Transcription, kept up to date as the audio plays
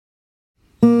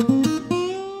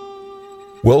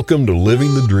Welcome to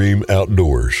Living the Dream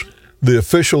Outdoors, the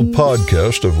official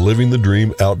podcast of Living the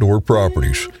Dream Outdoor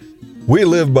Properties. We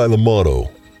live by the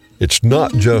motto, it's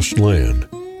not just land,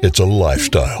 it's a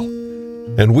lifestyle.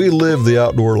 And we live the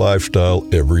outdoor lifestyle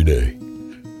every day.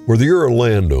 Whether you're a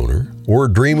landowner or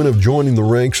dreaming of joining the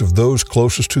ranks of those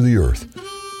closest to the earth,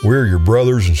 we're your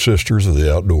brothers and sisters of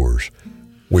the outdoors.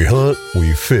 We hunt,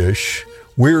 we fish,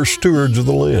 we're stewards of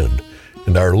the land.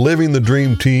 And our Living the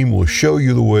Dream team will show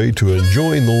you the way to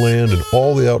enjoying the land and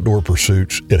all the outdoor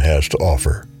pursuits it has to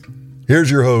offer.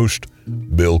 Here's your host,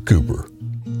 Bill Cooper.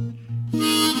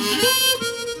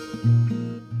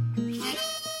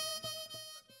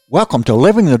 Welcome to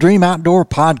Living the Dream Outdoor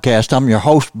Podcast. I'm your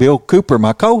host, Bill Cooper.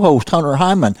 My co-host, Hunter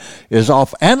Hyman, is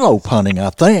off antelope hunting, I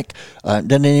think.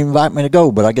 Didn't even invite me to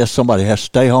go, but I guess somebody has to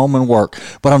stay home and work.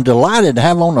 But I'm delighted to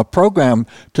have on the program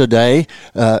today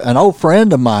an old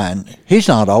friend of mine. He's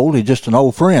not old, he's just an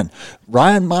old friend.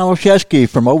 Ryan Miloshewski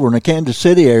from over in the Kansas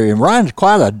City area. And Ryan's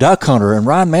quite a duck hunter. And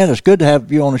Ryan, man, it's good to have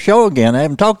you on the show again. I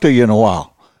haven't talked to you in a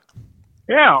while.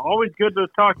 Yeah, always good to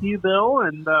talk to you, Bill,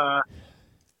 and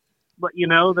let you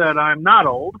know that I'm not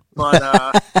old, but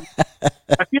I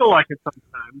feel like it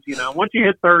sometimes. You know, once you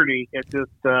hit 30, it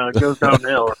just goes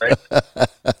downhill, right?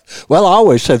 Well, I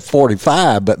always said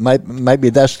 45, but maybe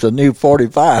that's the new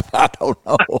 45. I don't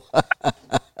know.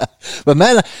 But,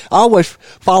 man, I always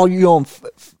follow you on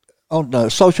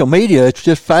social media. It's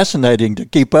just fascinating to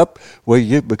keep up with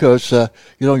you because,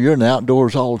 you're in the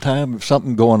outdoors all the time. If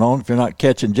something going on, if you're not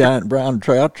catching giant brown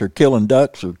trouts or killing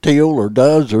ducks or teal or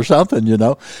doves or something,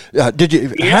 Did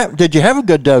you have a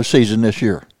good dove season this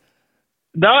year?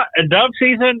 Dove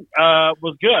season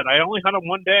was good. I only hunted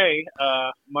one day,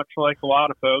 much like a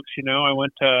lot of folks. I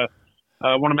went to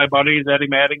one of my buddies, Eddie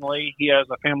Mattingly. He has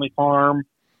a family farm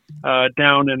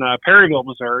down in Perryville,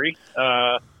 Missouri.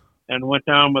 And went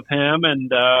down with him, and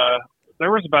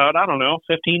there was about,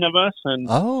 15 of us, and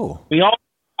we all,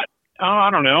 I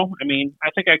don't know. I mean, I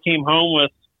think I came home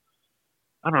with,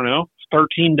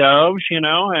 13 doves, and,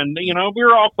 we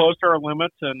were all close to our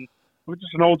limits, and it was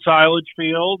just an old silage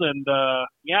field, and,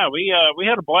 we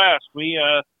had a blast. We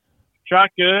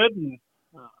shot good, and,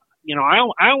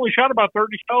 I only shot about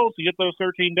 30 shells to get those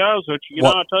 13 doves, which,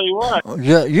 I'll tell you what.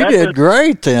 Yeah, you did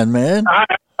great then, man.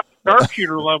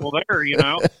 Sharpshooter level there,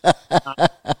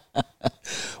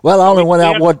 Well, I only went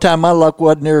out one time. My luck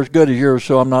wasn't near as good as yours,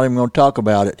 so I'm not even going to talk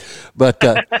about it. But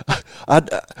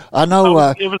I know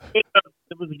it was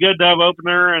a good dove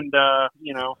opener, and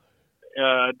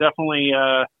definitely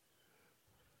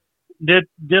did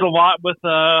a lot with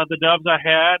the doves I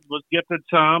had. Was gifted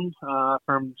some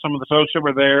from some of the folks that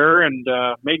were there, and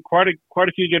made quite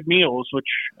a few good meals, which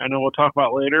I know we'll talk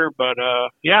about later. But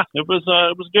it was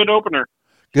a good opener.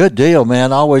 Good deal,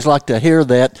 man. I always like to hear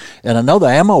that. And I know the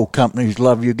ammo companies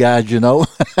love you guys, Yeah,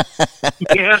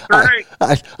 that's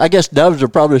right. I guess doves are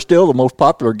probably still the most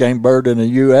popular game bird in the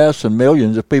U.S., and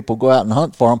millions of people go out and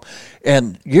hunt for them.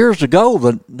 And years ago,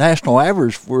 the national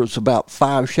average was about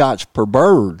 5 shots per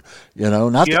bird,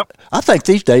 And I think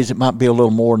these days it might be a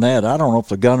little more than that. I don't know if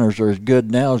the gunners are as good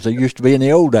now as they used to be in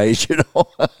the old days,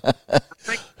 I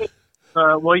think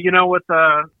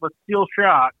with steel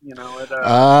shot,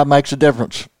 it makes a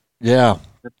difference. Yeah,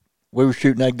 we were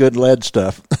shooting that good lead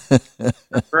stuff.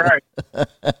 Right.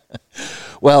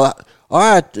 Well, all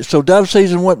right. So dove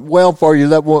season went well for you.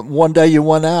 That one day you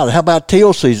went out. How about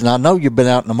teal season? I know you've been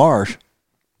out in the marsh.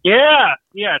 Yeah.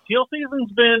 Teal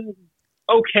season's been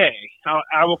okay.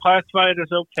 I will classify it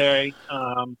as okay.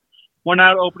 Went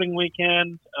out opening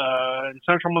weekend in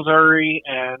central Missouri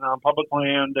and on public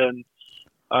land, and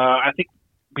I think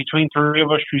between 3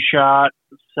 of us, we shot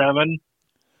 7.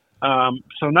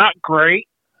 So not great,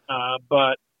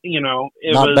 but, it was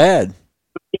not bad.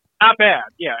 Not bad.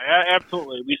 Yeah,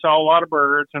 absolutely. We saw a lot of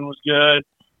birds and it was good.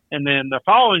 And then the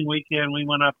following weekend, we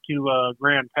went up to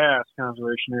Grand Pass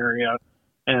Conservation Area,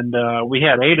 and we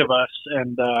had 8 of us,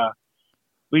 and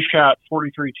we shot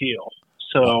 43 teal.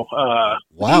 So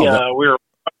wow.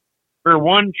 We're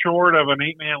one short of an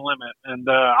 8-man limit, and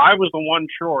I was the one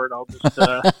short. I'll just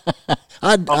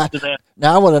I'll do that.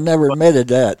 Now I would have never admitted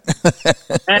that.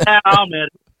 I'll admit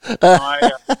it.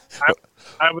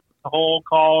 I was the whole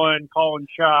calling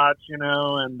shots,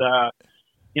 and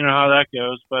you know how that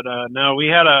goes. But no, we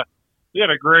had a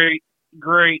great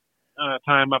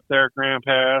time up there at Grand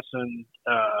Pass, and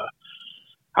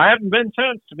I haven't been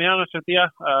since, to be honest with you.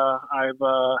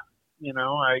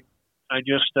 I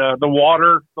just the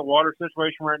water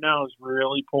situation right now is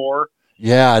really poor.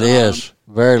 Yeah, it is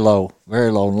very low,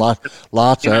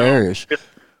 lots of areas.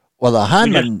 Well, the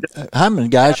Hyman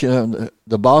guys, the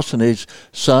the boss and his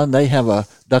son, they have a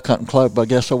duck hunting club, I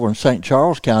guess, over in St.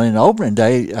 Charles County. And opening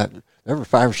day, there were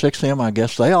 5 or 6 of them, I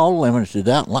guess. They all limited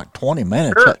it out in like 20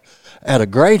 minutes. Sure. Had a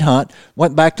great hunt.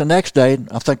 Went back the next day, and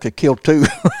I think they killed 2.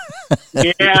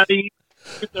 Yeah, they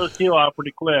get those teal out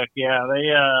pretty quick. Yeah,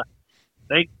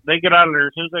 they get out of there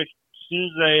as soon as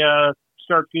they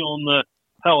start feeling the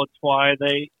pellets fly.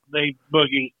 They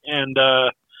boogie, and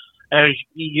as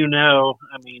you know,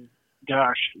 I mean,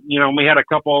 gosh, we had a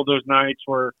couple of those nights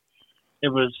where it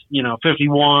was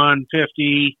 51,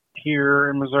 50 here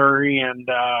in Missouri, and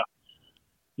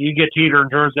you get teetering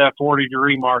towards that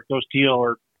 40-degree mark, those teal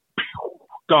are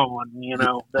gone.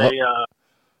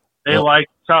 They like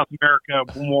South America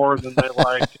more than they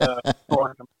like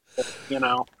North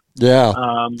America. Yeah.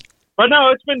 But no,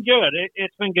 it's been good.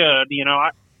 It's been good.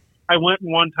 I went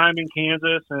one time in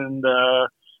Kansas and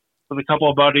with a couple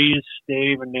of buddies,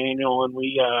 Dave and Daniel, and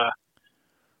we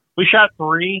shot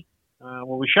 3.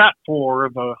 We shot 4.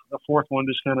 The fourth one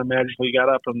just kind of magically got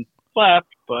up and left.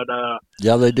 But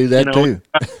yeah, they do that too.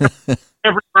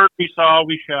 Every bird we saw,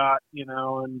 we shot.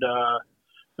 And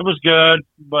it was good.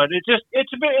 But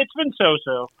it's been so.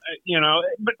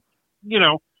 But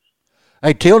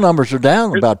Hey, teal numbers are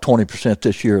down about 20%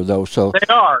 this year, though. So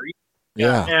they are.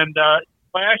 Yeah. And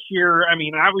last year, I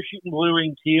was shooting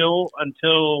blue-winged teal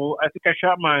until I think I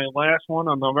shot my last one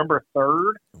on November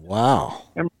 3rd. Wow.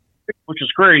 Which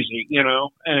is crazy,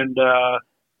 And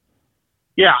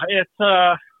yeah,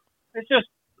 it's just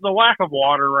the lack of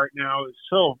water right now is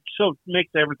so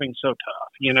makes everything so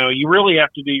tough. You really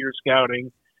have to do your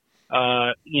scouting.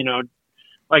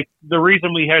 Like the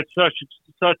reason we had such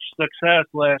success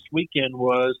last weekend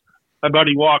was my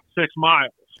buddy walked 6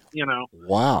 miles,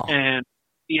 Wow. And,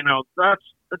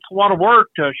 that's a lot of work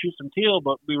to shoot some teal,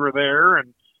 but we were there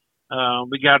and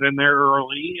we got in there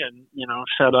early and,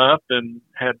 set up and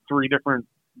had 3 different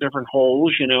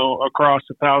holes, across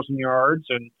 1,000 yards.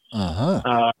 And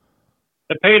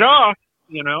it paid off,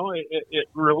 it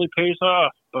really pays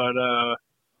off. But,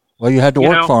 well, you had to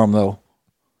work for them, though.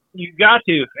 You got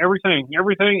to everything,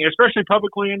 especially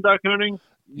public land duck hunting.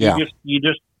 Yeah. You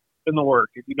just in the work.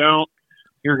 If you don't,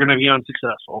 you're going to be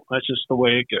unsuccessful. That's just the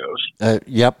way it goes.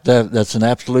 Yep, that's an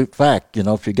absolute fact.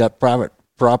 If you got private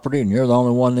property and you're the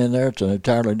only one in there, it's an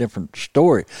entirely different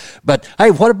story. But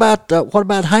hey, what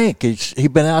about Hank? He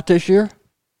been out this year?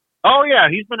 Oh yeah,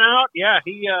 he's been out. Yeah,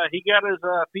 he got his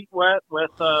feet wet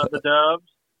with the doves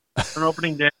on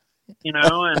opening day.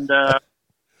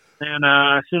 And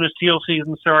as soon as teal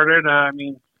season started,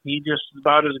 he just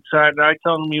about as excited. I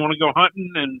told him, "You want to go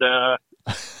hunting?" And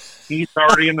he's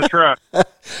already in the truck.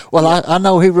 Well, I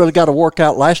know he really got a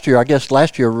workout last year. I guess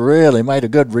last year really made a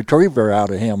good retriever out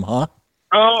of him, huh?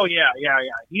 Oh yeah.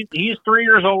 He's 3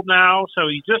 years old now, so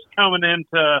he's just coming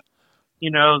into,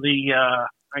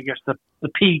 the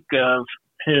peak of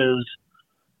his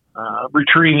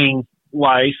retrieving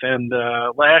life. And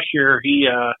last year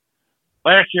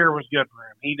was good for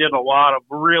him. He did a lot of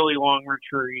really long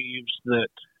retrieves that,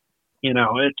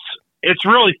 it's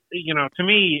really, to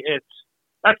me,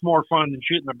 that's more fun than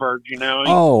shooting the birds,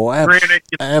 Oh,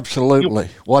 absolutely.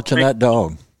 Watching that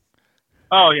dog.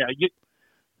 Oh, yeah.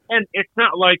 And it's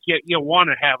not like you want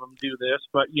to have them do this,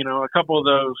 but, a couple of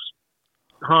those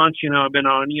hunts, I've been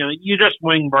on, you just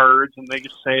wing birds and they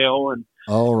just sail and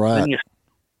all right. Then you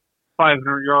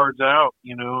 500 yards out,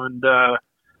 and,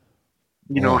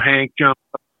 Hank jumps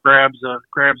up, grabs a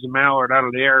mallard out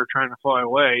of the air trying to fly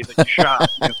away that you shot.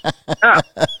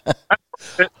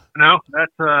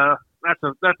 That's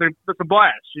a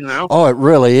blast, Oh, it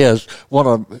really is. One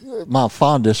of my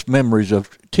fondest memories of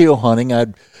teal hunting,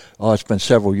 it's been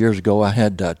several years ago. I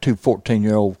had 2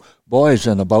 14-year-old boys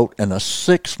in a boat and a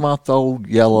 6-month-old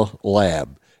yellow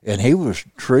lab. And he was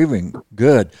retrieving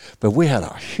good, but we had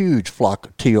a huge flock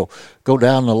of teal go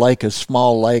down the lake, a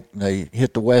small lake, and they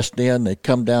hit the west end. They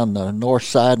come down the north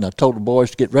side, and I told the boys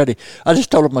to get ready. I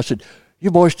just told them, I said, you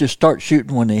boys just start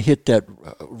shooting when they hit that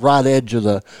right edge of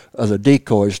the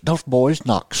decoys. Those boys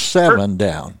knocked 7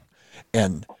 down.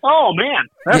 And oh, man,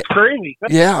 that's crazy.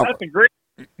 That's great.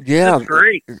 Yeah, that's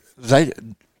great.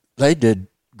 They did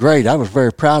great. I was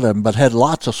very proud of him, but had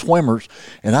lots of swimmers.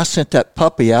 And I sent that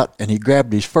puppy out, and he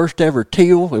grabbed his first ever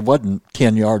teal. It wasn't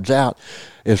 10 yards out.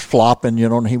 It was flopping,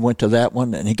 and he went to that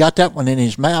one, and he got that one in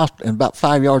his mouth, and about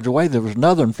 5 yards away, there was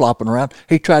another one flopping around.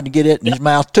 He tried to get it in his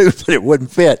mouth, too, but it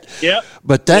wouldn't fit. Yep.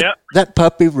 But that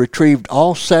puppy retrieved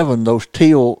all 7, those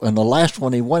teal, and the last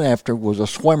one he went after was a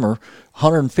swimmer,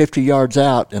 150 yards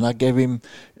out, and I gave him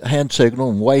a hand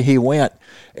signal, and away he went.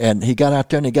 And he got out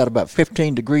there, and he got about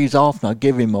 15 degrees off, and I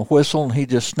gave him a whistle, and he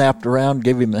just snapped around,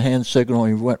 gave him the hand signal,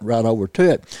 and he went right over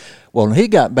to it. Well, when he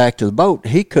got back to the boat,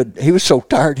 he was so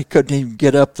tired he couldn't even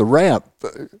get up the ramp.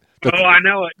 Oh, I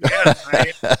know it. Yeah,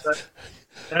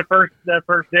 that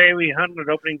first day we hunted,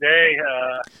 opening day,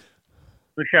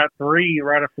 we shot 3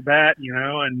 right off the bat,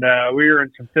 and we were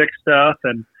in some thick stuff,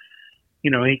 and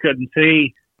he couldn't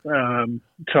see,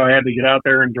 so I had to get out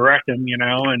there and direct him,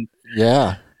 and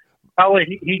yeah.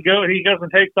 Probably he goes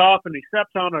and takes off, and he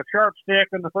steps on a sharp stick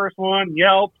in the first one,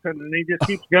 yelps, and then he just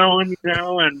keeps going,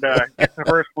 and gets the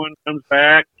first one, comes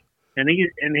back, and he's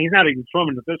not even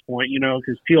swimming at this point,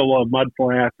 because he'll love mud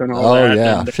flats and all that. Oh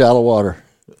yeah, and, shallow water.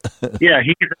 Yeah,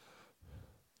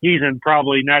 he's in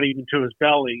probably not even to his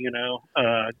belly,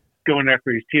 going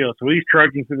after his teal. So he's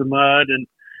trudging through the mud, and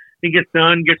he gets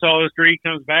done, gets all his three,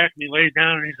 comes back, and he lays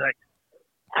down, and he's like.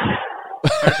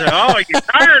 I said, "Oh, you're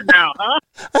tired now, huh?"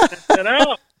 I said,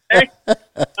 "Oh, hey."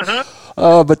 Uh-huh.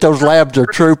 Oh, but those labs are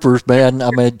troopers, man.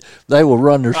 I mean, they will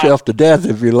run themselves to death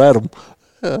if you let them.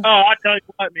 Oh, I tell you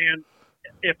what, man.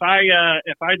 If I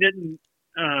didn't,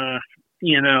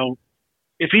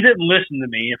 if he didn't listen to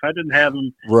me, if I didn't have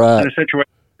him in a situation where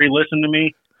he listened to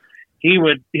me, he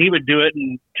would do it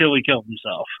until he killed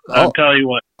himself. I'll tell you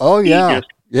what. Oh yeah,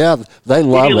 they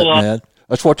love it, man.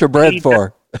 That's what you're bred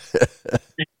for.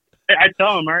 I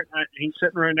tell him, he's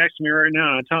sitting right next to me right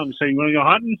now. I tell him, "So you want to go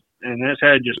hunting?" And his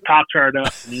head just pops right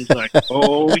up, and he's like,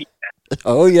 "Oh yeah,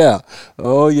 oh yeah,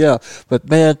 oh yeah." But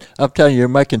man, I'm telling you, you're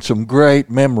making some great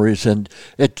memories, and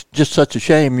it's just such a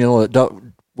shame,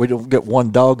 that we don't get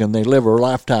one dog and they live a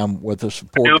lifetime with the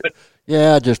support.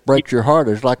 Yeah, it just breaks your heart.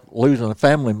 It's like losing a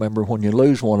family member when you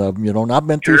lose one of them, And I've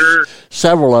been through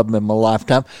several of them in my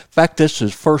lifetime. In fact, this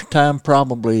is first time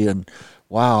probably in.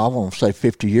 Wow, I want to say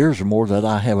 50 years or more that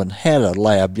I haven't had a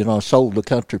lab. I sold the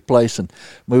country place and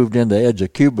moved into the edge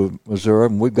of Cuba, Missouri,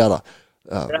 and we've got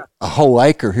a whole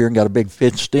acre here and got a big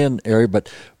fenced-in area. But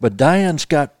Diane's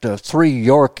got 3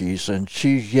 Yorkies, and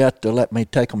she's yet to let me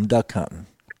take them duck hunting.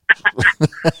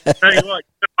 Tell you what,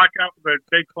 watch out for the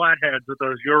big flatheads with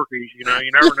those Yorkies. You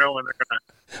never know when they're going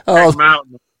to take them out.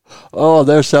 Oh,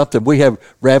 there's something. We have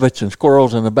rabbits and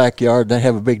squirrels in the backyard. They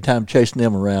have a big time chasing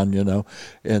them around,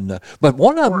 And but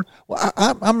one of them,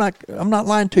 I'm not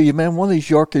lying to you, man. One of these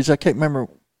Yorkies, I can't remember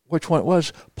which one it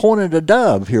was, pointed a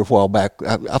dove here a while back.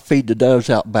 I feed the doves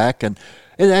out back, and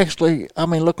it actually,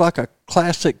 looked like a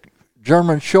classic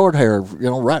German short hair,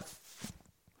 right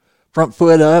front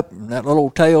foot up, and that little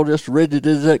tail just rigid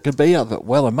as it could be. I thought,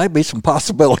 well, there may be some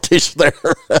possibilities there.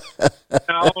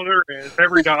 No, there is.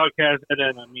 Every dog has it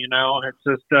in them, It's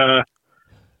just a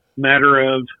matter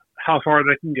of how far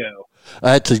they can go.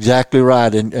 That's exactly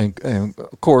right. And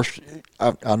of course,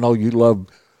 I know you love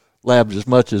labs as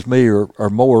much as me or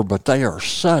more, but they are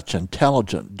such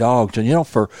intelligent dogs. And,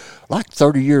 for like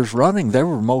 30 years running, they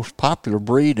were the most popular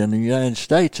breed in the United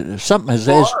States. Something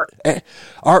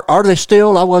are they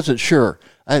still? I wasn't sure.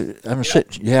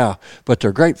 But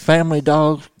they're great family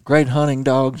dogs, great hunting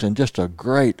dogs, and just a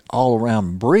great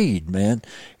all-around breed, man.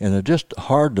 And they're just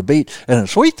hard to beat. And the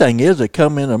sweet thing is they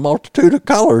come in a multitude of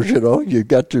colors, You've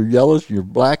got your yellows, your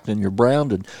blacks, and your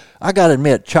browns. And I got to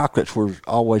admit, chocolates was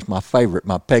always my favorite,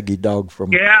 my Peggy dog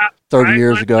from 30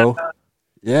 years ago.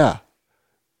 Yeah.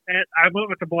 And I went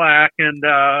with the black, and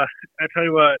I tell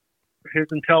you what, his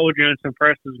intelligence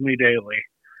impresses me daily.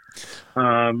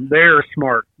 They are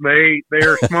smart. They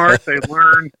are smart. They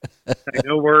learn. They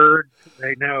know words.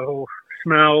 They know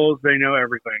smells. They know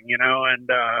everything.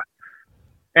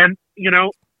 And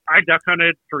I duck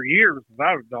hunted for years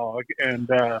without a dog. And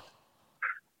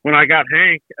when I got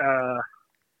Hank,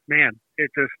 man,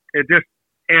 it just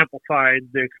amplified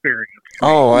the experience.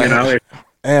 Oh,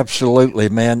 absolutely,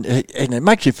 man. And it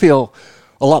makes you feel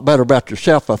a lot better about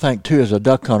yourself, I think, too, as a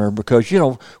duck hunter, because,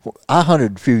 I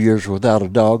hunted a few years without a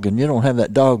dog, and you don't have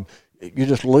that dog, you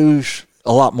just lose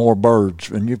a lot more birds.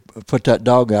 And you put that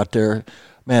dog out there,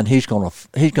 man, he's gonna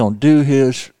do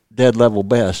his dead level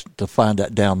best to find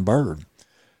that down bird.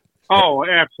 Oh,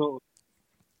 absolutely.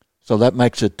 So that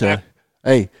makes it,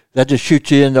 that just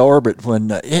shoots you into orbit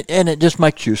and it just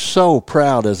makes you so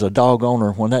proud as a dog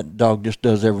owner when that dog just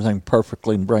does everything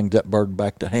perfectly and brings that bird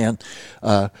back to hand.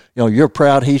 You're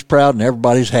proud, he's proud, and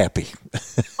everybody's happy.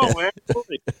 Oh,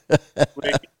 absolutely.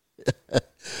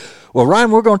 Well,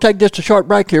 Ryan, we're going to take just a short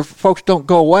break here. Folks, don't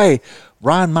go away.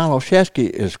 Ryan Miloshewski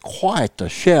is quite the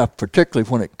chef, particularly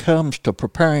when it comes to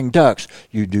preparing ducks.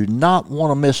 You do not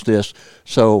want to miss this.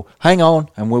 So hang on,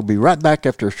 and we'll be right back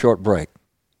after a short break.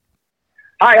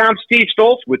 Hi, I'm Steve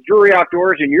Stoltz with Drury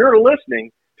Outdoors, and you're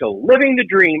listening to Living the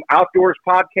Dream Outdoors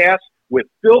podcast with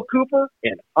Bill Cooper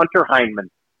and Hunter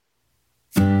Heinman.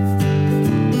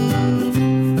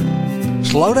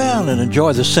 Slow down and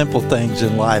enjoy the simple things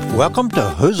in life. Welcome to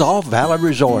Huzzah Valley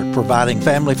Resort, providing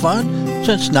family fun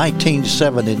since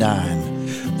 1979.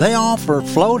 They offer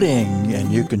floating,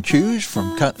 and you can choose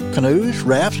from canoes,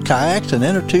 rafts, kayaks, and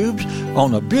inner tubes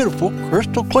on the beautiful,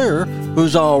 crystal clear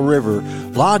Huzzah River.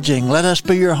 Lodging, let us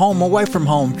be your home away from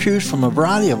home. Choose from a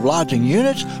variety of lodging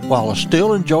units while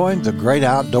still enjoying the great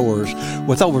outdoors.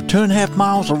 With over 2.5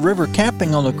 miles of river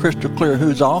camping on the crystal clear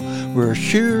Huzzah, we're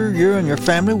sure you and your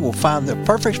family will find the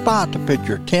perfect spot to pitch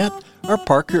your tent or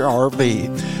park your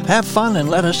RV. Have fun and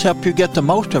let us help you get the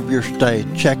most of your stay.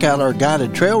 Check out our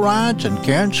guided trail rides and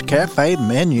Karen's Cafe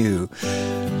menu.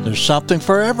 There's something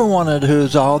for everyone at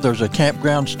Huzzah. There's a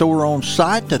campground store on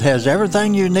site that has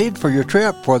everything you need for your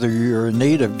trip. Whether you're in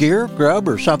need of gear, grub,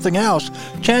 or something else,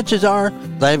 chances are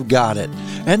they've got it.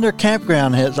 And their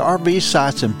campground has RV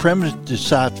sites and primitive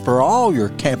sites for all your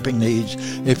camping needs.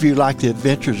 If you like the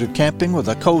adventures of camping with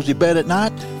a cozy bed at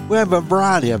night, we have a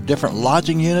variety of different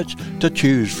lodging units to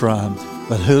choose from.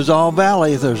 But Huzzah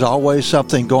Valley, there's always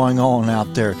something going on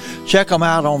out there. Check them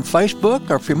out on Facebook,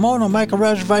 or if you want to make a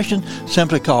reservation,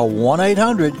 simply call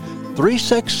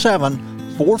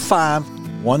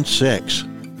 1-800-367-4516.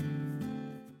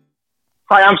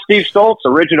 Hi, I'm Steve Stoltz,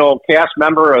 original cast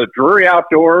member of Drury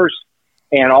Outdoors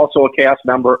and also a cast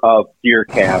member of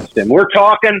DeerCast. And we're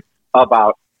talking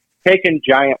about taking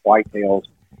giant whitetails.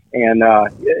 And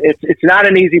it's not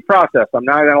an easy process, I'm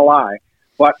not going to lie.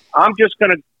 But I'm just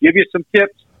going to give you some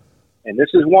tips, and this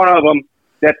is one of them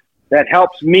that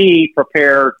helps me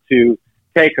prepare to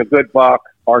take a good buck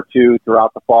or two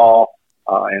throughout the fall,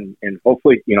 and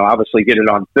hopefully, obviously get it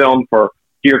on film for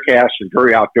DeerCast and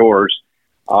Drury Outdoors.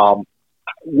 One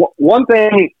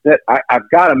thing that I've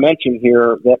got to mention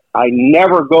here that I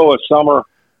never go a summer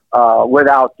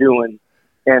without doing,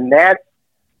 and that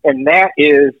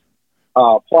is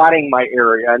plotting my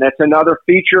area. And that's another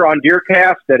feature on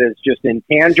DeerCast that is just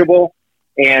intangible.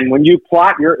 And when you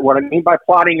plot what I mean by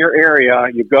plotting your area,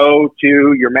 you go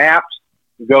to your maps,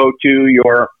 you go to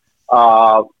your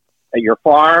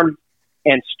farm,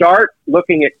 and start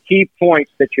looking at key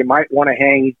points that you might want to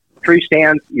hang tree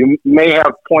stands. You may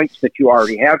have points that you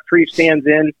already have tree stands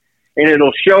in, and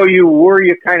it'll show you where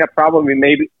you kind of probably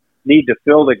maybe need to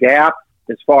fill the gap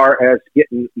as far as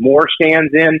getting more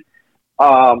stands in.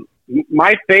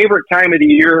 My favorite time of the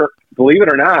year, believe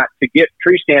it or not, to get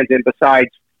tree stands in besides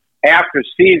after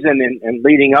season and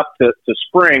leading up to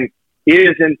spring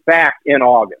is in fact in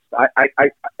August.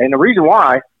 And the reason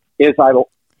why is the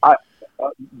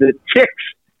ticks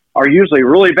are usually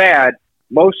really bad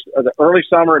most of the early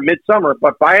summer and midsummer,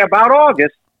 but by about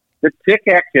August, the tick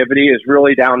activity is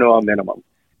really down to a minimum.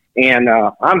 And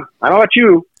I don't know about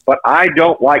you, but I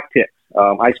don't like ticks.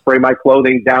 I spray my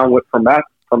clothing down with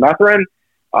permethrin.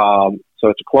 So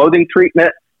it's a clothing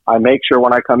treatment. I make sure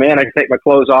when I come in, I take my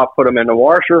clothes off, put them in the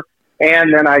washer,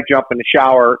 and then I jump in the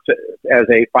shower as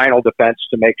a final defense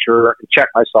to make sure and check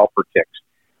myself for ticks.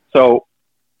 So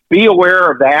be aware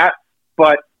of that,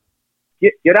 but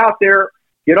get out there,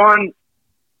 get on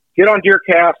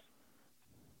DeerCast,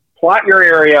 plot your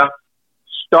area,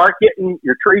 start getting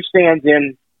your tree stands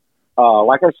in,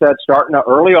 like I said, starting in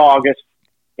early August,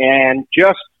 and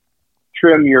just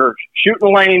trim your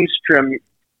shooting lanes,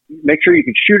 make sure you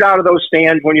can shoot out of those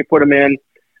stands when you put them in.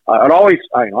 I'm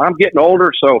getting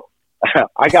older, so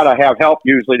I got to have help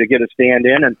usually to get a stand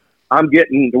in, and I'm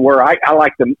getting to where I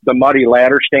like the muddy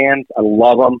ladder stands. I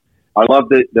love them. I love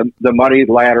the muddy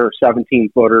ladder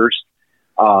 17-footers.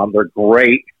 They're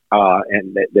great,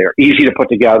 and they're easy to put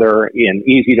together and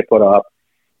easy to put up.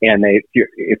 And if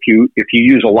you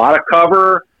use a lot of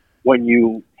cover, when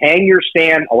you hang your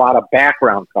stand, a lot of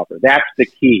background cover. That's the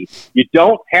key. You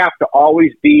don't have to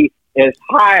always be as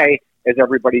high as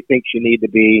everybody thinks you need to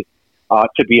be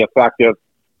effective.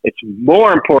 It's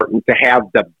more important to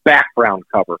have the background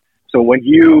cover. So when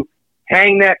you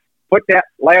put that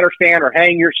ladder stand or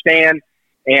hang your stand,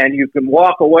 and you can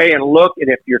walk away and look, and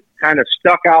if you're kind of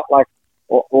stuck out like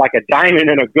a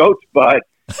diamond in a goat's butt,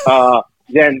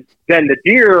 then the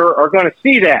deer are going to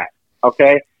see that,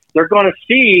 okay? They're going to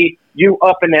see you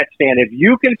up in that stand. If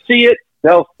you can see it,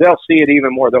 they'll see it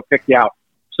even more. They'll pick you out.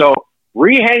 So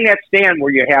rehang that stand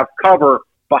where you have cover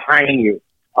behind you.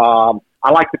 I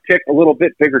like to pick a little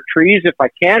bit bigger trees if I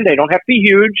can. They don't have to be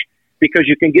huge because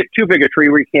you can get too big a tree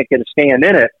where you can't get a stand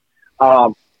in it.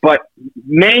 But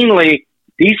mainly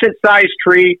decent-sized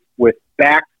tree with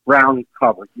background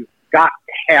cover. You've got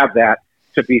to have that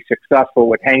to be successful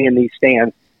with hanging these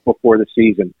stands before the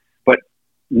season. But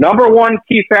number one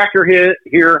key factor here,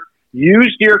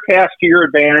 use DeerCast to your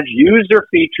advantage. Use their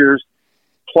features,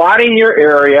 plotting your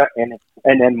area, and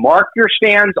then mark your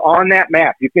stands on that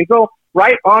map. You can go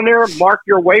right on there. Mark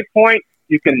your waypoint.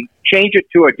 You can change it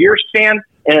to a deer stand,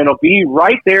 and it'll be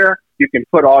right there. You can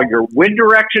put all your wind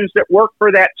directions that work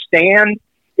for that stand.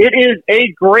 It is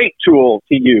a great tool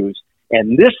to use,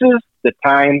 and this is the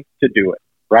time to do it,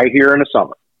 right here in the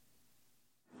summer.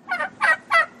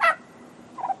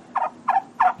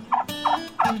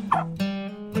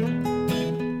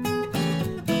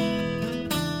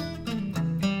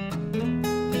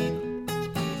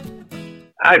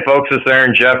 Hi, folks. It's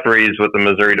Aaron Jeffries with the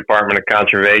Missouri Department of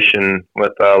Conservation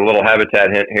with a little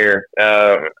habitat hint here.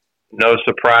 No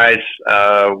surprise,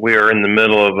 we are in the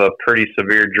middle of a pretty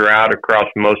severe drought across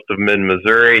most of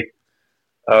mid-Missouri.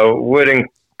 Would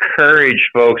encourage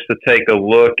folks to take a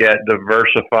look at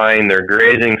diversifying their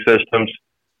grazing systems.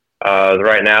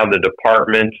 Right now, the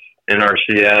department,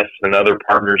 NRCS, and other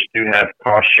partners do have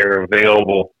cost share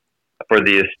available for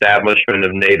the establishment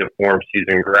of native warm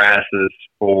season grasses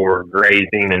for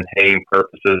grazing and haying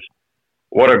purposes.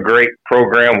 What a great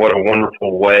program. What a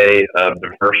wonderful way of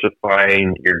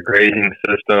diversifying your grazing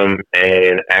system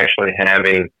and actually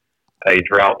having a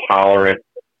drought-tolerant,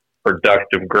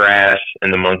 productive grass in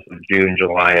the months of June,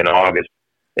 July, and August.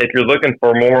 If you're looking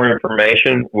for more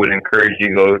information, would encourage you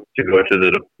to go to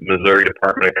the Missouri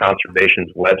Department of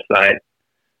Conservation's website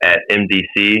at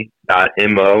mdc.mo.gov.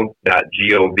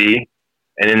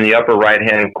 And in the upper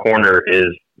right-hand corner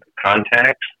is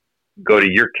contacts. Go to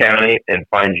your county and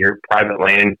find your private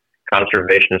land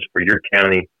conservationists for your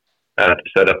county to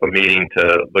set up a meeting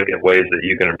to look at ways that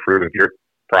you can improve your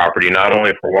property, not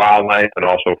only for wildlife, but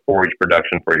also forage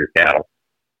production for your cattle.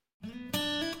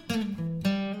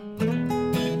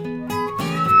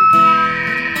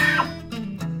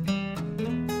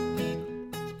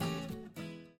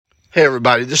 Hey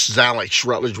everybody, this is Alex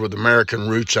Rutledge with American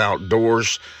Roots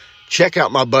Outdoors. Check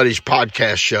out my buddy's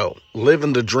podcast show,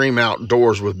 Living the Dream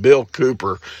Outdoors with Bill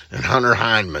Cooper and Hunter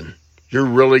Hindman. You're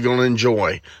really going to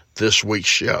enjoy this week's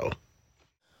show.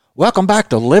 Welcome back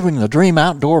to Living the Dream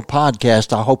Outdoor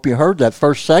podcast. I hope you heard that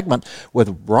first segment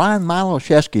with Ryan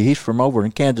Miloshewski. He's from over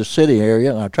in Kansas City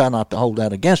area, and I try not to hold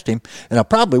that against him, and I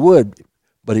probably would,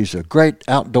 but he's a great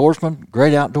outdoorsman,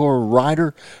 great outdoor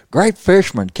rider, great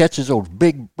fisherman, catches those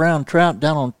big brown trout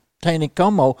down on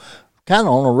Taneycomo kind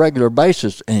of on a regular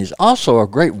basis, and he's also a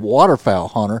great waterfowl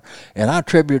hunter, and I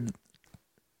attribute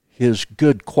his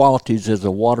good qualities as a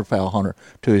waterfowl hunter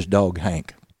to his dog,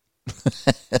 Hank.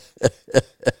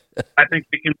 I think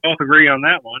we can both agree on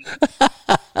that one.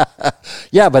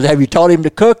 Yeah, but have you taught him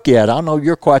to cook yet? I know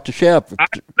you're quite the chef.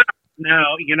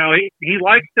 No, he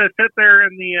likes to sit there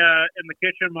in the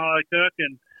kitchen while I cook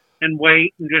and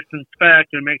wait and just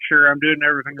inspect and make sure I'm doing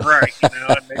everything right, and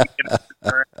maybe get it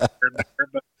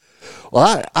but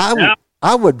well,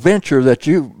 I would venture that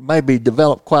you maybe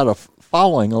developed quite a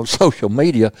following on social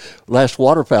media last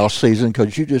waterfowl season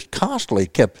because you just constantly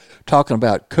kept talking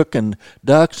about cooking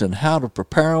ducks and how to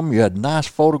prepare them. You had nice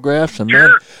photographs, and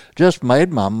sure. That just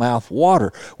made my mouth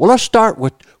water. Well, let's start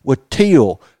with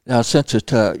teal. Now, since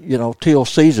it's teal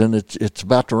season, it's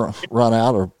about to run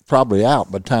out or probably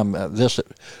out by the time this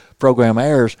program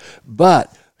airs,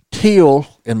 but teal,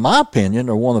 in my opinion,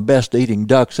 are one of the best eating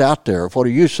ducks out there. What do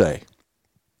you say?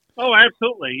 Oh,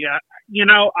 absolutely. Yeah.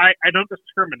 I don't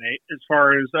discriminate as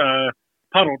far as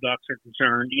puddle ducks are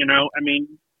concerned.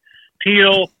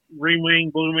 Teal, ring-wing,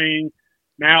 blue-wing,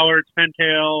 mallards,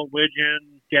 pintail,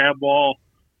 widgeon, gabwall,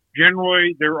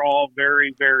 generally they're all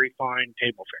very, very fine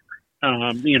table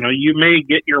fare. You may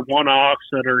get your one-offs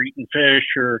that are eating fish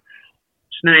or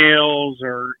snails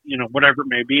or, whatever it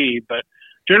may be, but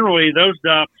generally those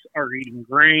ducks are eating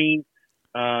grain,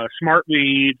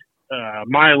 smartweed,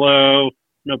 Milo,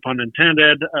 no pun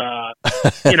intended.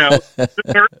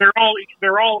 They're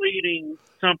all eating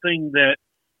something that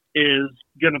is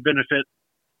going to benefit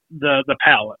the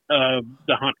palate of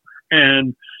the hunter.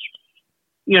 And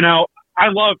I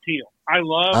love teal.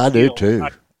 I do too. They're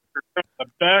some of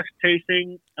the best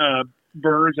tasting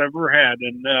birds I've ever had.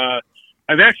 And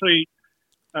I've actually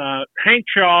Hank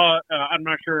Shaw. I'm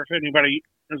not sure if anybody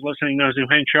is listening knows who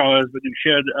Hank Shaw is, but you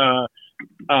should.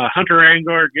 Hunter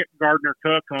Angler, Gardener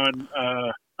Cook on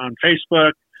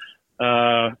Facebook,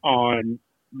 on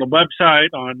the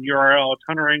website, on URL. It's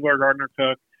Hunter Angler, Gardener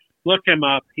Cook. Look him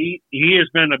up. He has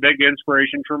been a big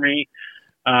inspiration for me,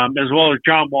 as well as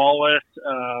John Wallace.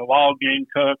 Wild Game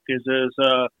Cook is his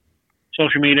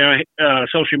social media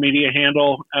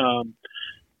handle.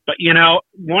 But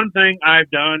one thing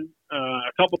I've done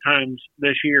a couple times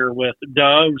this year with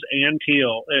doves and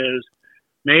teal is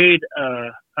made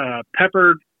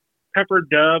peppered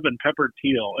dove and peppered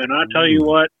teal, and I tell you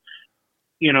what,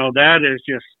 that is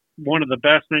just one of the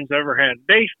best things I've ever had.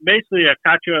 Basically, a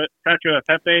cacio e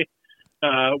pepe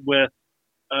with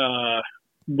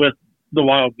with the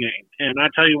wild game. And I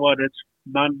tell you what, it's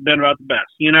been about the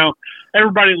best. You know,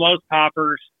 everybody loves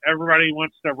poppers. Everybody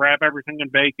wants to wrap everything in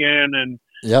bacon and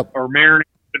or marinate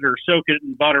it or soak it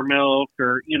in buttermilk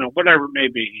or, you know, whatever it may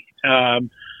be.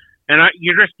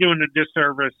 You're just doing a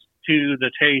disservice to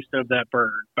the taste of that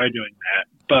bird by doing that.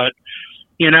 But,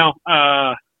 you know,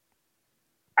 I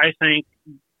think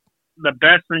the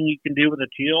best thing you can do with a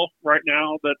teal right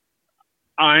now that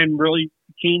I'm really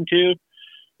keen to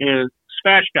is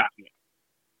spatchcocking.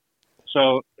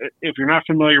 So if you're not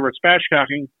familiar with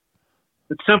spatchcocking,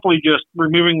 it's simply just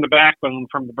removing the backbone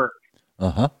from the bird.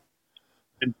 Uh-huh.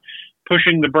 And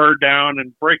pushing the bird down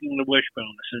and breaking the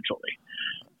wishbone, essentially.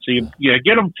 So you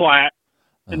get them flat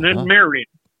and then marinate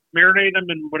them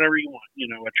in whatever you want. You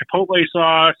know, a chipotle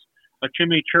sauce, a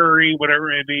chimichurri,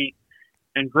 whatever it may be,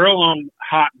 and grill them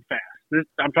hot and fast.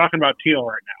 I'm talking about teal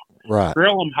right now. Right.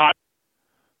 Grill them hot,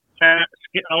 fast.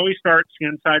 Always start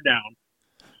skin side down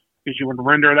because you want to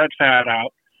render that fat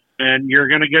out, and you're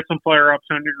going to get some flare ups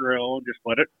on your grill. Just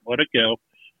let it go,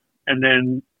 and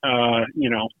then you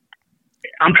know,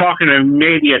 I'm talking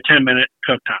maybe a 10-minute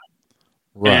cook time,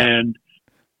 right. And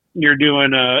you're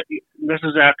doing this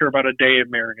is after about a day of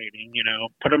marinating. You know,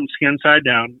 put them skin side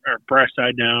down or breast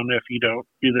side down if you don't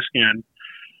do the skin,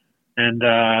 and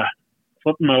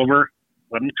flip them over,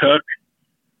 let them cook.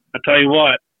 I tell you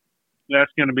what,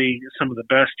 that's going to be some of the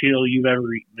best teal you've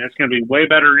ever eaten. That's going to be way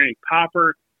better than any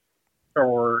popper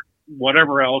or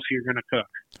whatever else you're going to cook.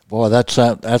 Boy, that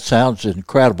sounds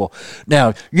incredible.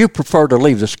 Now, you prefer to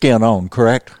leave the skin on,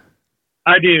 correct?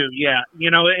 I do, yeah.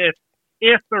 You know, if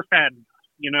they're fat enough,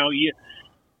 you know,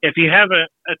 if you have a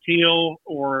teal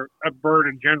or a bird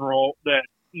in general that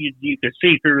you could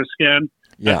see through the skin,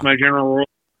 that's my general rule.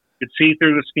 You could see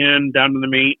through the skin down to the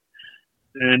meat.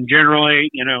 And generally,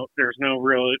 you know, there's no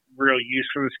real use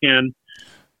for the skin.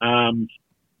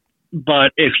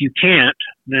 But if you can't,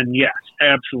 then yes,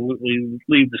 absolutely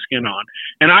leave the skin on.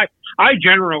 And I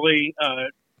generally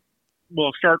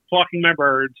will start plucking my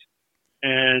birds,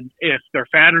 and if they're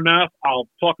fat enough, I'll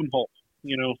pluck them whole,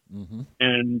 you know. Mm-hmm.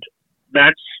 And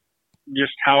that's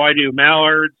just how I do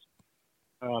mallards,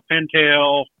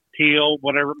 pintail, teal,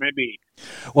 whatever it may be.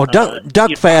 Well,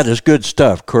 duck fat is good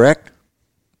stuff, correct?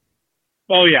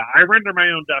 Oh, yeah. I render my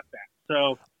own duck fat.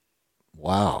 So,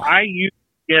 wow. I usually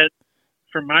get,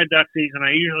 from my duck season,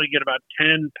 I usually get about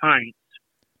 10 pints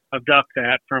of duck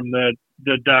fat from the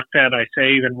duck fat I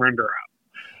save and render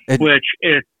out, which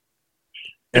is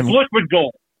liquid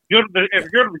gold. If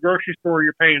you go to the grocery store,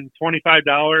 you're paying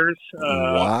 $25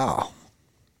 wow.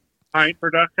 pint for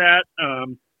duck fat.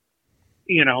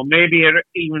 You know, maybe it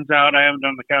evens out. I haven't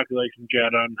done the calculations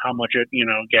yet on how much it, you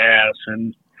know, gas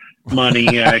and money.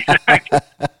 But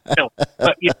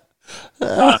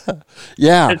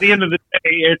yeah, at the end of the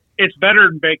day, it's better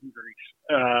than bacon grease.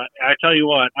 I tell you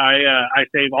what, I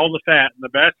save all the fat, and the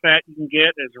best fat you can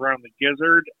get is around the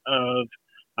gizzard of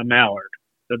a mallard.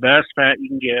 The best fat you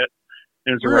can get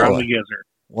is around the gizzard.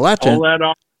 Well, that's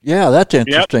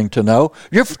interesting to know.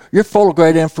 You're full of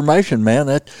great information, man.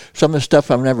 That some of the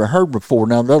stuff I've never heard before.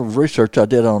 Now, the little research I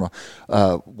did on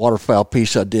a waterfowl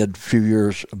piece I did a few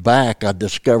years back, I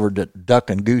discovered that duck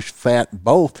and goose fat,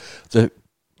 both the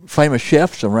famous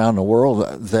chefs around the world,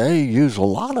 they use a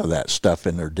lot of that stuff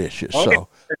in their dishes. Okay. So,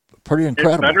 pretty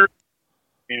incredible. It's better,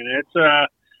 and it's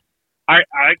like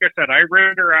I said, I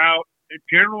render out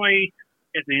generally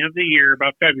at the end of the year,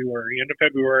 about February. End of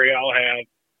February, I'll have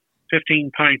 15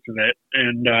 pints of it,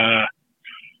 and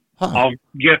I'll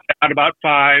get out about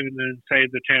 5 and then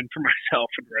save the 10 for myself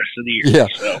for the rest of the year. Yeah.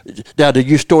 So. Now, do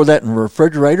you store that in the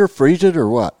refrigerator, freeze it, or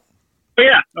what?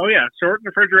 Oh, yeah. Store it in the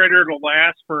refrigerator. It'll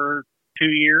last for 2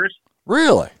 years.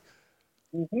 Really?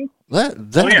 Mm-hmm.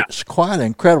 That is quite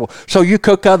incredible. So you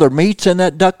cook other meats in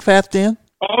that duck fat then?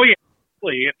 Oh, yeah.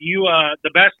 If you one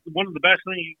of the best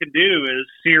things you can do is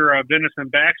sear a venison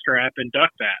backstrap in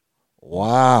duck fat.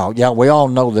 Wow. Yeah, we all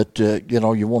know that,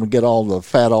 you want to get all the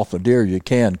fat off the deer you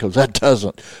can, because that does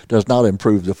not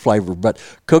improve the flavor. But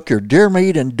cook your deer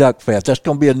meat in duck fat. That's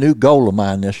going to be a new goal of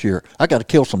mine this year. I got to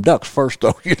kill some ducks first,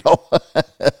 though, you know.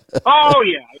 Oh,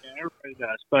 yeah, everybody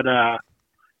does. But,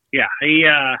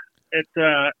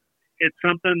 it's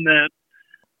something that,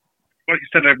 like I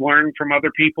said, I've learned from other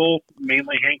people,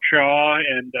 mainly Hank Shaw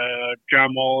and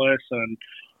John Wallace and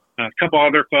a couple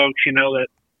other folks, you know, that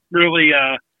really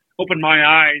opened my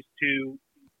eyes to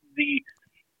the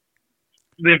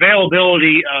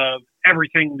availability of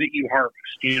everything that you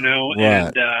harvest, you know.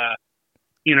 Right. And,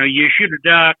 you shoot a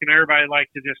duck and everybody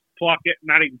likes to just pluck it,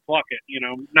 not even pluck it. You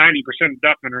know, 90% of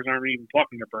duck hunters aren't even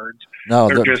plucking their birds. No,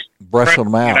 they're just brushing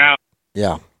them out. It out.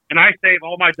 Yeah. And I save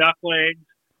all my duck legs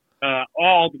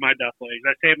all of my duck legs.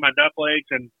 I save my duck legs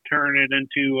and turn it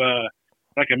into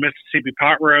like a Mississippi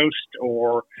pot roast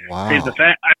or save the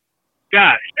fat.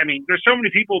 Gosh, I mean, there's so many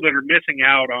people that are missing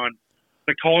out on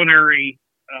the culinary.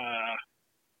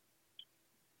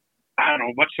 I don't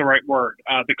know what's the right word.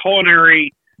 The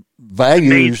culinary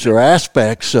values or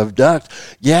aspects of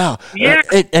ducks. Yeah.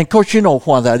 And of course, you know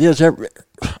why that is. Our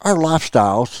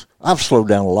lifestyles. I've slowed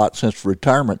down a lot since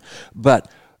retirement,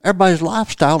 but everybody's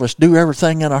lifestyle is do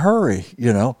everything in a hurry,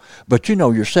 you know. But you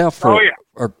know yourself, for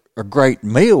a great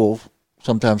meal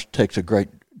sometimes takes a great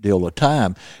deal of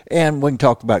time. And we can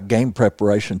talk about game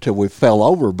preparation till we fell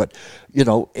over. But, you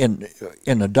know, in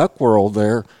the duck world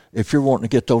there, if you're wanting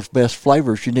to get those best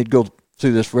flavors, you need to go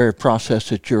through this very process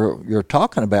that you're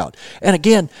talking about. And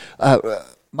again,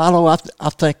 Milo, I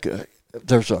think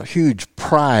there's a huge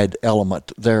pride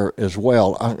element there as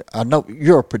well. I know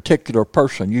you're a particular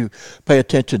person. You pay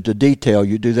attention to detail.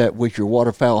 You do that with your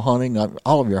waterfowl hunting,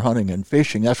 all of your hunting and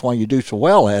fishing. That's why you do so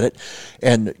well at it.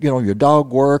 And, you know, your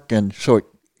dog work. And so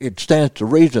it stands to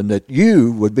reason that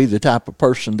you would be the type of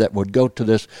person that would go to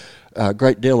this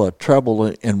great deal of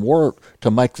trouble and work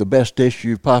to make the best dish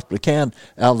you possibly can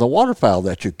out of the waterfowl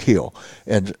that you kill.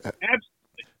 And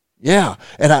yeah,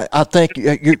 and I think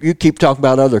you keep talking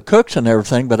about other cooks and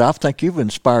everything, but I think you've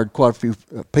inspired quite a few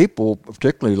people,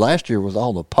 particularly last year with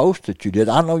all the posts that you did.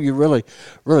 I know you really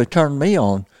turned me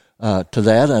on to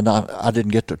that, and I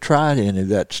didn't get to try any of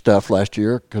that stuff last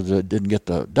year because I didn't get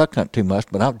to duck hunt too much,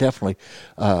 but I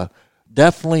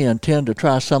definitely intend to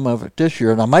try some of it this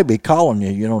year, and I may be calling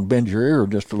you, to bend your ear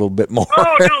just a little bit more.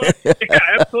 Oh, no, yeah,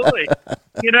 absolutely.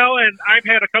 And I've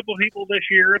had a couple of people this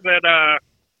year that,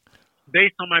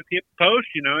 based on my post,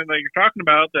 that you're talking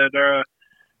about, that,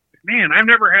 man, I've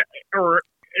never had, or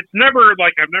it's never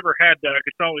like I've never had duck.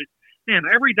 It's always, man,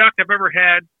 every duck I've ever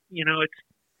had, it's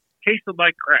tasted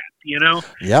like crap,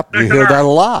 Yep, you hear that a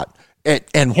lot.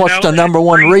 And what's the number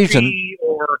one reason?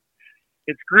 Or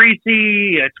it's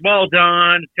greasy, it's well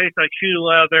done, it tastes like shoe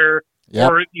leather,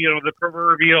 yep. Or, the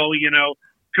proverbial,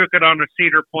 cook it on a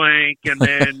cedar plank and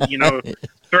then,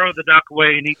 throw the duck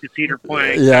away and eat the cedar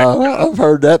plank. Yeah, I've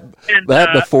heard that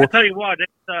before. I'll tell you what,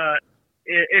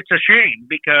 it's a shame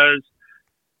because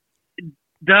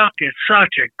duck is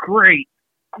such a great,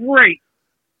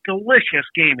 delicious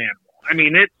game animal. I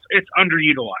mean, it's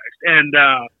underutilized. And,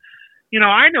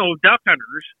 I know duck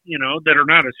hunters, that are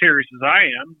not as serious as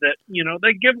I am, that,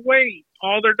 they give away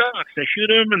all their ducks. They shoot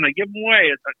them and they give them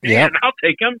away. It's like, man, I'll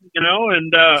take them,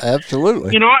 and,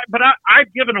 absolutely. But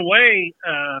I've given away,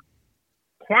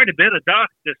 quite a bit of duck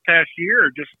this past year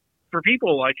just for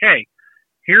people like, hey,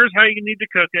 here's how you need to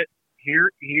cook it.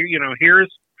 Here's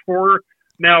 4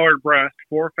 mallard breasts,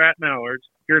 4 fat mallards.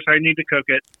 Here's how you need to cook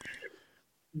it.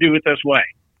 Do it this way.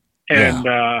 And,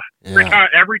 every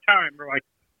time they're like,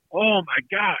 oh my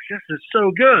gosh, this is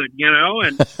so good,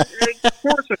 and of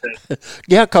course it is.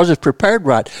 Yeah, because it's prepared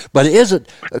right. But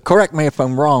correct me if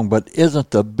I'm wrong, but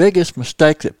isn't the biggest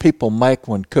mistake that people make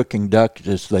when cooking duck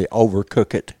is they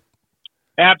overcook it?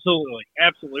 Absolutely.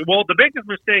 Well, the biggest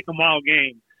mistake in wild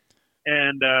game,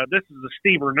 and this is a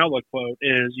Steve Ornella quote,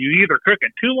 is you either cook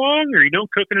it too long or you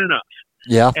don't cook it enough.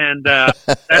 Yeah. And that's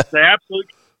the absolute,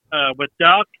 with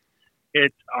duck,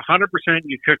 it's 100%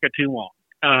 you cook it too long.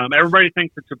 Everybody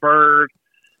thinks it's a bird.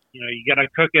 You got to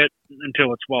cook it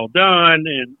until it's well done,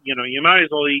 and you might as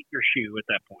well eat your shoe at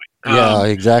that point. Yeah,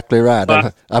 exactly right.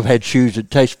 But, I've had shoes that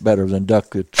taste better than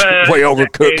duck that's way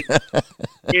overcooked.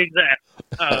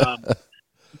 Exactly.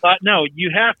 But no,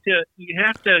 you have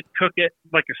to cook it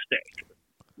like a steak,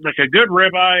 like a good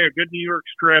ribeye or good New York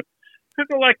strip. Cook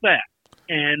it like that,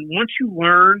 and once you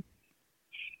learn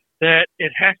that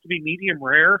it has to be medium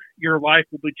rare, your life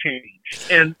will be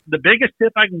changed. And the biggest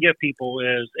tip I can give people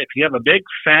is if you have a big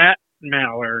fat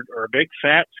mallard or a big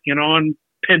fat skin-on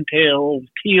pintail,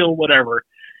 teal, whatever,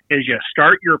 is you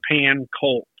start your pan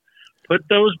cold. Put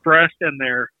those breasts in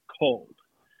there cold.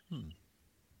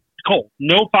 Cold.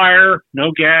 No fire,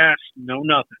 no gas, no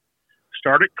nothing.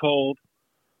 Start it cold,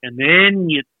 and then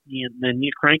you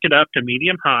crank it up to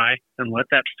medium high and let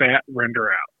that fat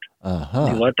render out. Uh-huh.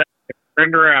 You let that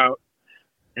render out,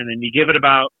 and then you give it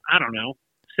about,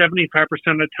 75% of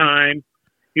the time,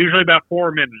 usually about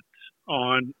 4 minutes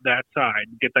on that side.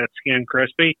 Get that skin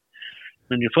crispy.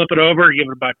 Then you flip it over, give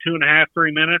it about 2.5,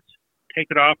 3 minutes, take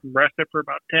it off and rest it for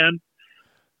about 10.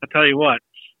 I'll tell you what,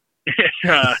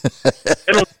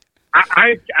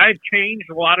 I've changed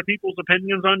a lot of people's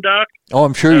opinions on duck. Oh,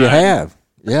 I'm sure you have.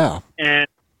 Yeah. And,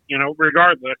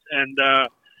 regardless. And I'll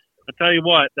tell you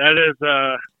what, that is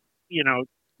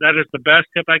the best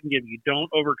tip I can give you.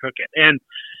 Don't overcook it. And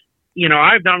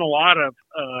I've done a lot of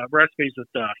recipes with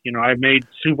duck. I've made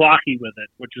souvlaki with it,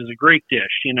 which is a Greek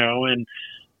dish, and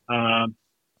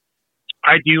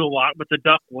I do a lot with the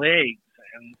duck legs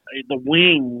and the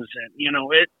wings, and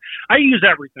I use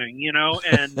everything,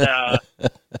 and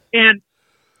and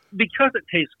because it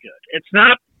tastes good. It's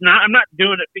not I'm not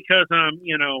doing it because I'm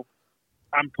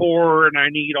poor and I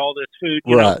need all this food.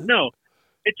 Right. No,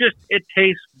 it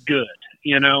tastes good,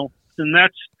 and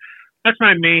that's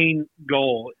my main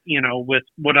goal, with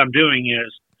what I'm doing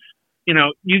is,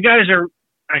 you guys are,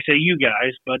 I say you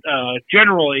guys, but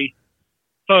generally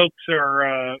folks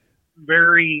are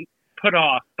very put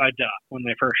off by duck when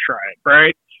they first try it,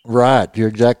 right? Right. You're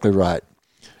exactly right.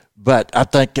 But I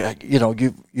think,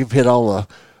 you've hit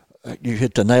you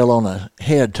hit the nail on the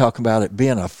head talking about it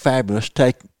being a fabulous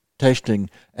tasting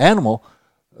animal,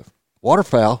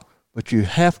 waterfowl, but you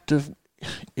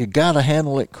got to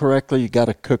handle it correctly. You got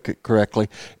to cook it correctly.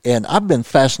 And I've been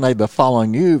fascinated by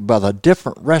following you by the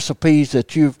different recipes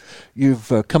that you've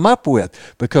come up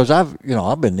with, because I've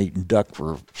been eating duck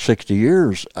for 60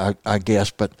 years, I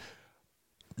guess, but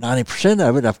 90%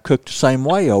 of it I've cooked the same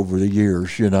way over the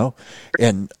years,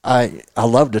 and I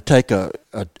love to take a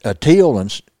teal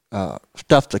and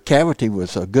stuff the cavity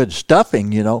with a good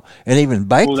stuffing, and even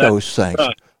bake those things.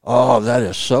 Oh, that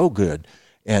is so good.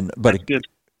 But good.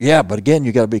 Yeah, but again,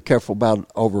 you got to be careful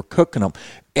about overcooking them.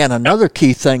 And another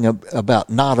key thing about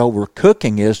not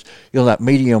overcooking is, that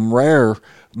medium rare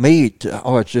meat.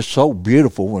 Oh, it's just so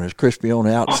beautiful when it's crispy on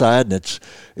the outside and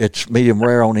it's medium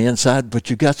rare on the inside. But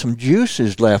you got some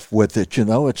juices left with it.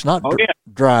 It's not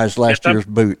dry as last year's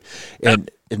boot,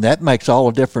 and that makes all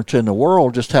the difference in the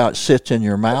world. Just how it sits in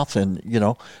your mouth, and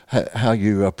how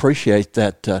you appreciate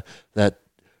that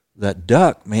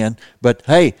duck, man. But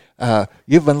hey,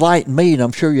 you've enlightened me, and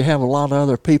I'm sure you have a lot of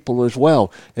other people as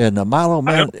well. And Milo,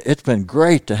 man, it's been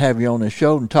great to have you on the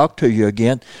show and talk to you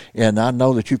again. And I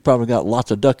know that you've probably got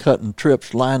lots of duck hunting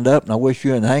trips lined up, and I wish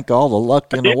you and Hank all the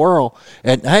luck in the world.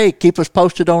 And hey, keep us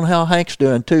posted on how Hank's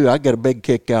doing too. I get a big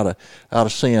kick out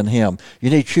of seeing him. You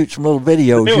need to shoot some little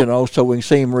videos, so we can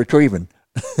see him retrieving.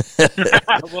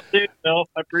 Well, dude, Bill,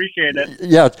 I appreciate it.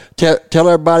 Yeah, tell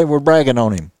everybody we're bragging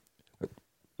on him.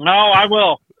 No, I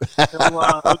will. He's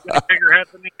got a bigger head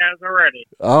than he has already.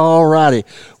 All righty.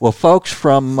 Well, folks,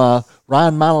 from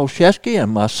Ryan Miloshewski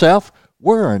and myself,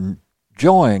 we're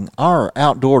enjoying our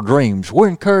outdoor dreams. We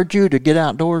encourage you to get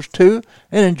outdoors, too,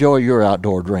 and enjoy your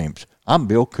outdoor dreams. I'm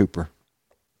Bill Cooper.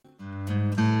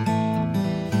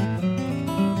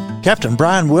 Captain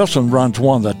Brian Wilson runs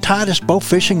one of the tightest bow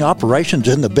fishing operations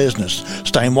in the business.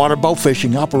 Stainwater Bow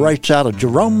Fishing operates out of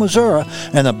Jerome, Missouri,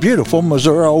 and the beautiful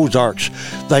Missouri Ozarks.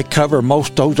 They cover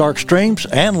most Ozark streams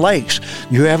and lakes.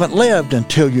 You haven't lived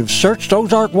until you've searched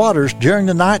Ozark waters during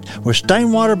the night with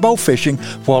Stainwater Bow Fishing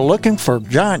while looking for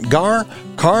giant gar,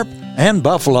 carp, and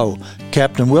buffalo.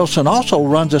 Captain Wilson also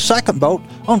runs a second boat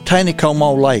on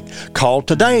Taneycomo Lake. Call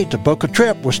today to book a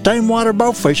trip with Stainwater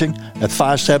Bow Fishing at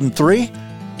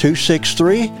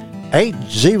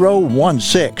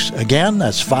 573-263-8016. Again,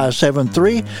 that's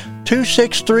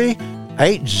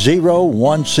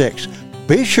 573-263-8016.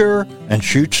 Be sure and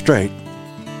shoot straight.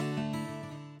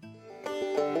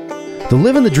 The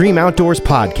Living the Dream Outdoors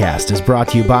podcast is brought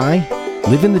to you by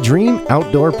Living the Dream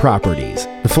Outdoor Properties,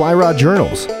 the Fly Rod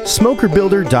Journals,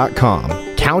 SmokerBuilder.com,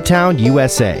 Cowtown,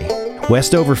 USA,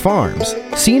 Westover Farms,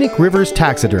 Scenic Rivers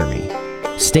Taxidermy,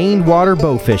 Stained Water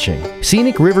Bow Fishing,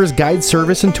 Scenic Rivers Guide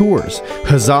Service and Tours,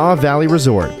 Huzzah Valley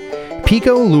Resort,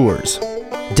 Pico Lures,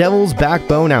 Devil's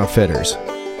Backbone Outfitters,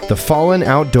 The Fallen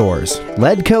Outdoors,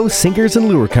 Ledco Sinkers and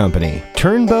Lure Company,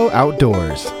 Turnbow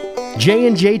Outdoors,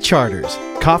 J&J Charters,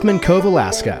 Kaufman Cove,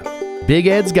 Alaska, Big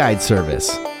Ed's Guide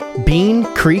Service, Bean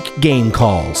Creek Game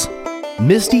Calls,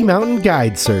 Misty Mountain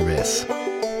Guide Service,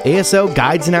 ASO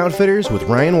Guides and Outfitters with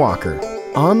Ryan Walker,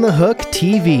 On the Hook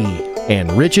TV,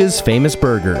 and Rich's Famous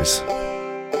Burgers.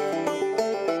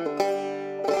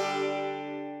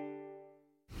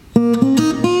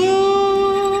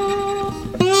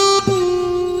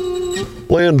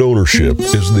 Land ownership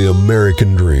is the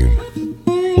American dream.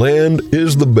 Land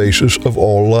is the basis of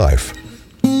all life.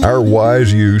 Our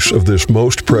wise use of this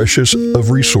most precious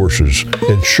of resources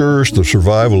ensures the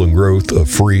survival and growth of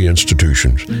free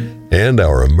institutions and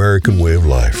our American way of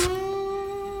life.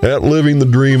 At Living the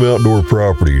Dream Outdoor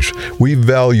Properties, we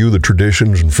value the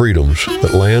traditions and freedoms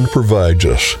that land provides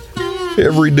us.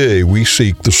 Every day we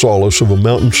seek the solace of a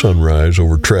mountain sunrise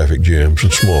over traffic jams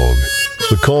and smog,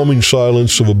 the calming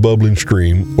silence of a bubbling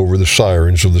stream over the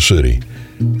sirens of the city,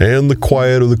 and the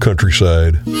quiet of the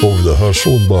countryside over the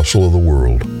hustle and bustle of the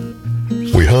world.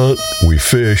 We hunt, we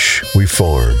fish, we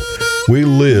farm, we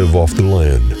live off the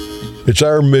land. It's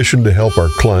our mission to help our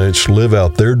clients live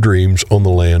out their dreams on the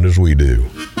land as we do.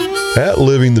 At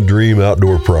Living the Dream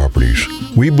Outdoor Properties,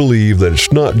 we believe that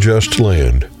it's not just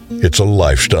land, it's a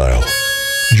lifestyle.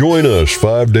 Join us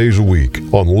 5 days a week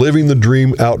on Living the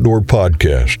Dream Outdoor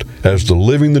Podcast as the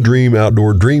Living the Dream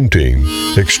Outdoor Dream Team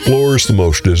explores the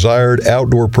most desired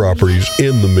outdoor properties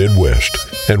in the Midwest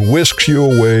and whisks you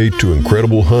away to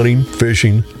incredible hunting,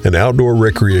 fishing, and outdoor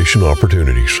recreation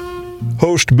opportunities.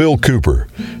 Host Bill Cooper,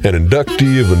 an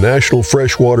inductee of the National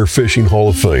Freshwater Fishing Hall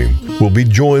of Fame, will be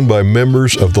joined by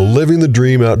members of the Living the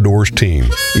Dream Outdoors team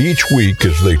each week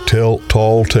as they tell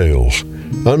tall tales,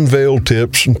 unveil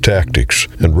tips and tactics,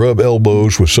 and rub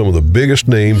elbows with some of the biggest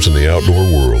names in the outdoor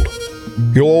world.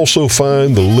 You'll also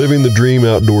find the Living the Dream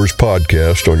Outdoors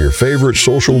podcast on your favorite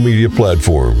social media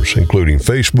platforms, including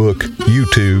Facebook,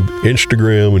 YouTube,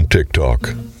 Instagram, and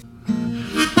TikTok.